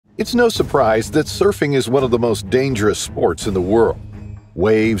It's no surprise that surfing is one of the most dangerous sports in the world.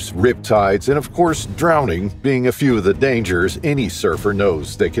 Waves, riptides, and of course drowning being a few of the dangers any surfer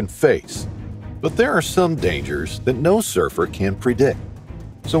knows they can face. But there are some dangers that no surfer can predict.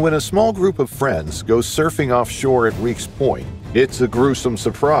 So when a small group of friends goes surfing offshore at Riecks Point, it's a gruesome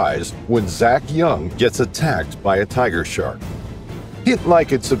surprise when Zach Young gets attacked by a tiger shark. Hit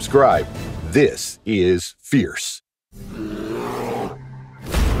like and subscribe. This is Fierce.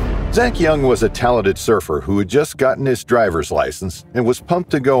 Zach Young was a talented surfer who had just gotten his driver's license and was pumped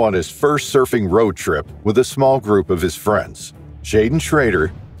to go on his first surfing road trip with a small group of his friends, Shaden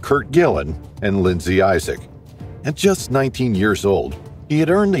Schrader, Kurt Gillen, and Lindsay Isaac. At just 19 years old, he had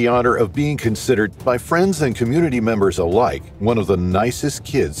earned the honor of being considered by friends and community members alike one of the nicest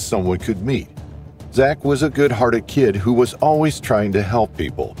kids someone could meet. Zach was a good-hearted kid who was always trying to help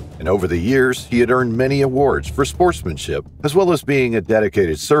people, and over the years he had earned many awards for sportsmanship, as well as being a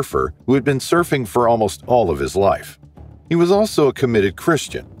dedicated surfer who had been surfing for almost all of his life. He was also a committed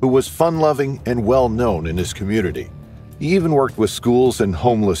Christian who was fun-loving and well-known in his community. He even worked with schools and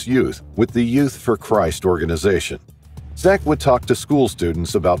homeless youth with the Youth for Christ organization. Zach would talk to school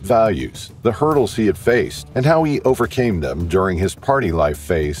students about values, the hurdles he had faced, and how he overcame them during his party life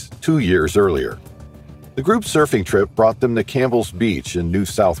phase 2 years earlier. The group surfing trip brought them to Campbell's Beach in New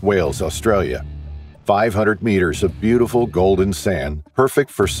South Wales, Australia. 500 meters of beautiful golden sand, perfect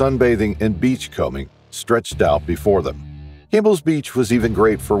for sunbathing and beachcombing, stretched out before them. Campbell's Beach was even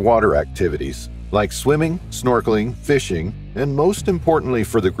great for water activities, like swimming, snorkeling, fishing, and most importantly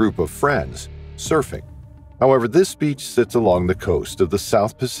for the group of friends, surfing. However, this beach sits along the coast of the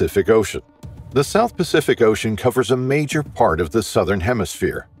South Pacific Ocean. The South Pacific Ocean covers a major part of the Southern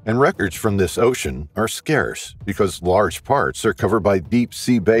Hemisphere, and records from this ocean are scarce because large parts are covered by deep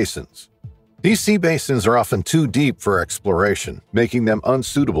sea basins. These sea basins are often too deep for exploration, making them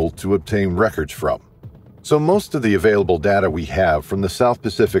unsuitable to obtain records from. So most of the available data we have from the South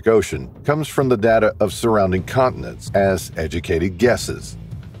Pacific Ocean comes from the data of surrounding continents as educated guesses.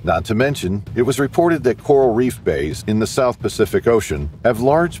 Not to mention, it was reported that coral reef bays in the South Pacific Ocean have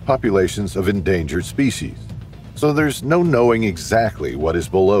large populations of endangered species. So there's no knowing exactly what is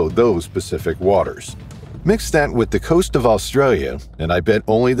below those Pacific waters. Mix that with the coast of Australia, and I bet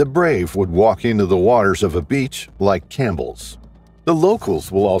only the brave would walk into the waters of a beach like Campbell's. The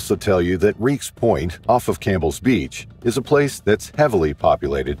locals will also tell you that Riecks Point, off of Campbell's Beach, is a place that's heavily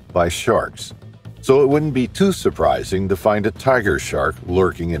populated by sharks. So it wouldn't be too surprising to find a tiger shark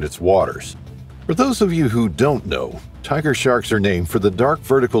lurking in its waters. For those of you who don't know, tiger sharks are named for the dark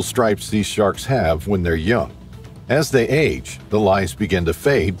vertical stripes these sharks have when they're young. As they age, the lines begin to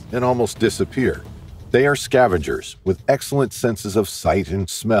fade and almost disappear. They are scavengers with excellent senses of sight and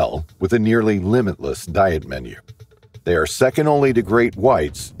smell, with a nearly limitless diet menu. They are second only to great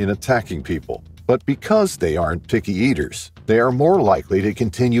whites in attacking people. But because they aren't picky eaters, they are more likely to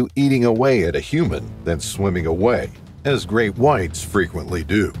continue eating away at a human than swimming away, as great whites frequently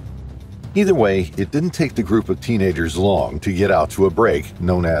do. Either way, it didn't take the group of teenagers long to get out to a break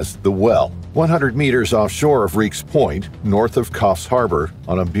known as The Well, 100 meters offshore of Riecks Point, north of Coffs Harbour,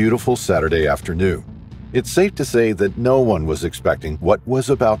 on a beautiful Saturday afternoon. It's safe to say that no one was expecting what was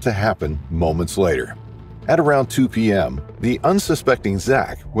about to happen moments later. At around 2 p.m., the unsuspecting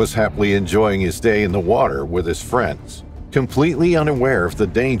Zach was happily enjoying his day in the water with his friends, completely unaware of the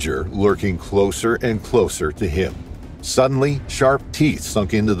danger lurking closer and closer to him. Suddenly, sharp teeth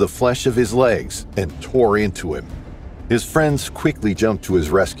sunk into the flesh of his legs and tore into him. His friends quickly jumped to his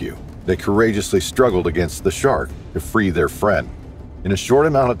rescue. They courageously struggled against the shark to free their friend. In a short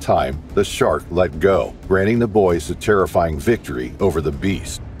amount of time, the shark let go, granting the boys a terrifying victory over the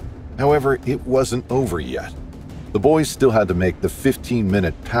beast. However, it wasn't over yet. The boys still had to make the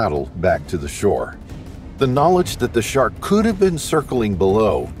 15-minute paddle back to the shore. The knowledge that the shark could have been circling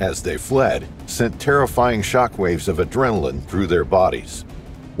below as they fled sent terrifying shockwaves of adrenaline through their bodies.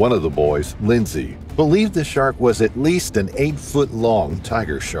 One of the boys, Lindsay, believed the shark was at least an 8-foot-long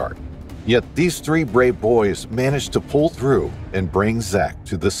tiger shark. Yet these 3 brave boys managed to pull through and bring Zach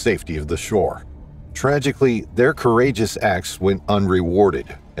to the safety of the shore. Tragically, their courageous acts went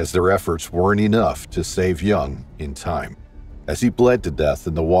unrewarded, as their efforts weren't enough to save Young in time. As he bled to death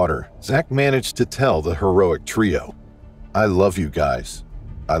in the water, Zach managed to tell the heroic trio, "I love you guys.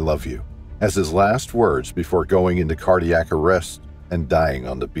 I love you," as his last words before going into cardiac arrest and dying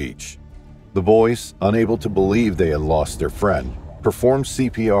on the beach. The boys, unable to believe they had lost their friend, performed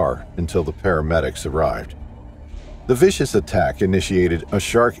CPR until the paramedics arrived. The vicious attack initiated a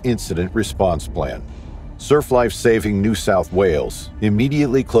shark incident response plan. Surf Life Saving New South Wales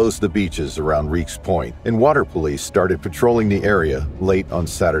immediately closed the beaches around Riecks Point, and water police started patrolling the area late on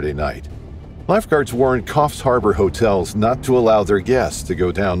Saturday night. Lifeguards warned Coffs Harbour hotels not to allow their guests to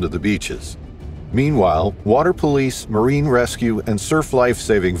go down to the beaches. Meanwhile, water police, marine rescue, and surf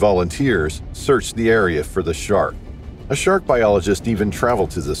life-saving volunteers searched the area for the shark. A shark biologist even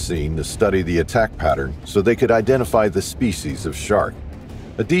traveled to the scene to study the attack pattern so they could identify the species of shark.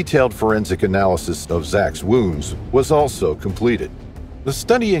 A detailed forensic analysis of Zach's wounds was also completed. The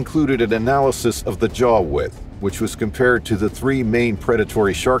study included an analysis of the jaw width, which was compared to the 3 main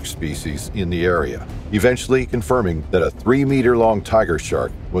predatory shark species in the area, eventually confirming that a 3-meter-long tiger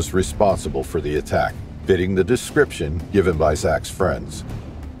shark was responsible for the attack, fitting the description given by Zach's friends.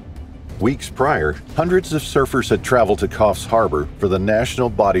 Weeks prior, hundreds of surfers had traveled to Coffs Harbour for the National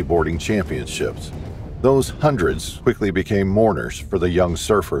Bodyboarding Championships. Those hundreds quickly became mourners for the young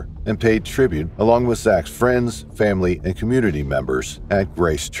surfer and paid tribute along with Zach's friends, family, and community members at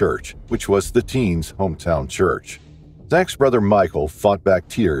Grace Church, which was the teen's hometown church. Zach's brother Michael fought back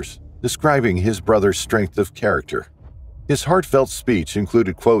tears, describing his brother's strength of character. His heartfelt speech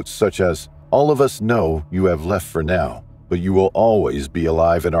included quotes such as, "All of us know you have left for now, but you will always be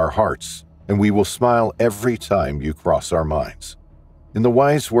alive in our hearts, and we will smile every time you cross our minds." In the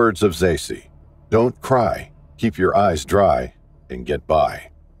wise words of Zacy, "Don't cry, keep your eyes dry, and get by.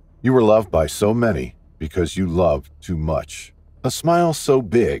 You were loved by so many because you loved too much." A smile so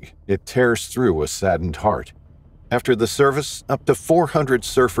big, it tears through a saddened heart. After the service, up to 400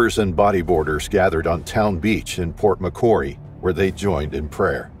 surfers and bodyboarders gathered on Town Beach in Port Macquarie, where they joined in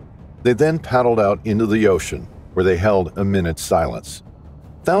prayer. They then paddled out into the ocean, where they held a minute's silence.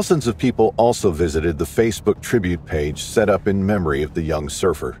 Thousands of people also visited the Facebook tribute page set up in memory of the young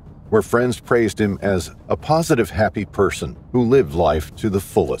surfer, where friends praised him as a positive, happy person who lived life to the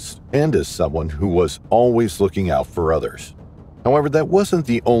fullest and as someone who was always looking out for others. However, that wasn't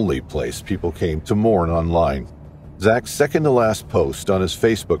the only place people came to mourn online. Zach's second-to-last post on his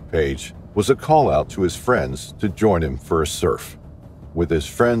Facebook page was a call-out to his friends to join him for a surf. With his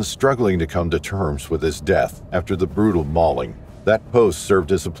friends struggling to come to terms with his death after the brutal mauling, that post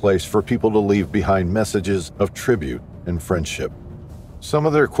served as a place for people to leave behind messages of tribute and friendship. Some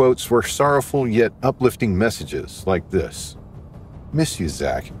of their quotes were sorrowful yet uplifting messages like this: "Miss you,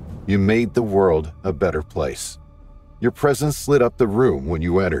 Zach. You made the world a better place. Your presence lit up the room when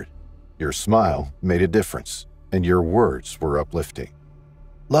you entered. Your smile made a difference, and your words were uplifting.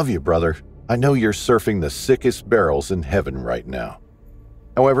 Love you, brother. I know you're surfing the sickest barrels in heaven right now."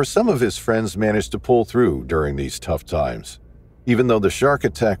 However, some of his friends managed to pull through during these tough times. Even though the shark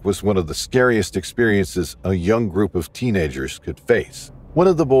attack was one of the scariest experiences a young group of teenagers could face, one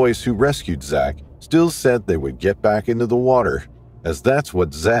of the boys who rescued Zach still said they would get back into the water, as that's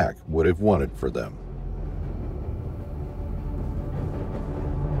what Zach would have wanted for them.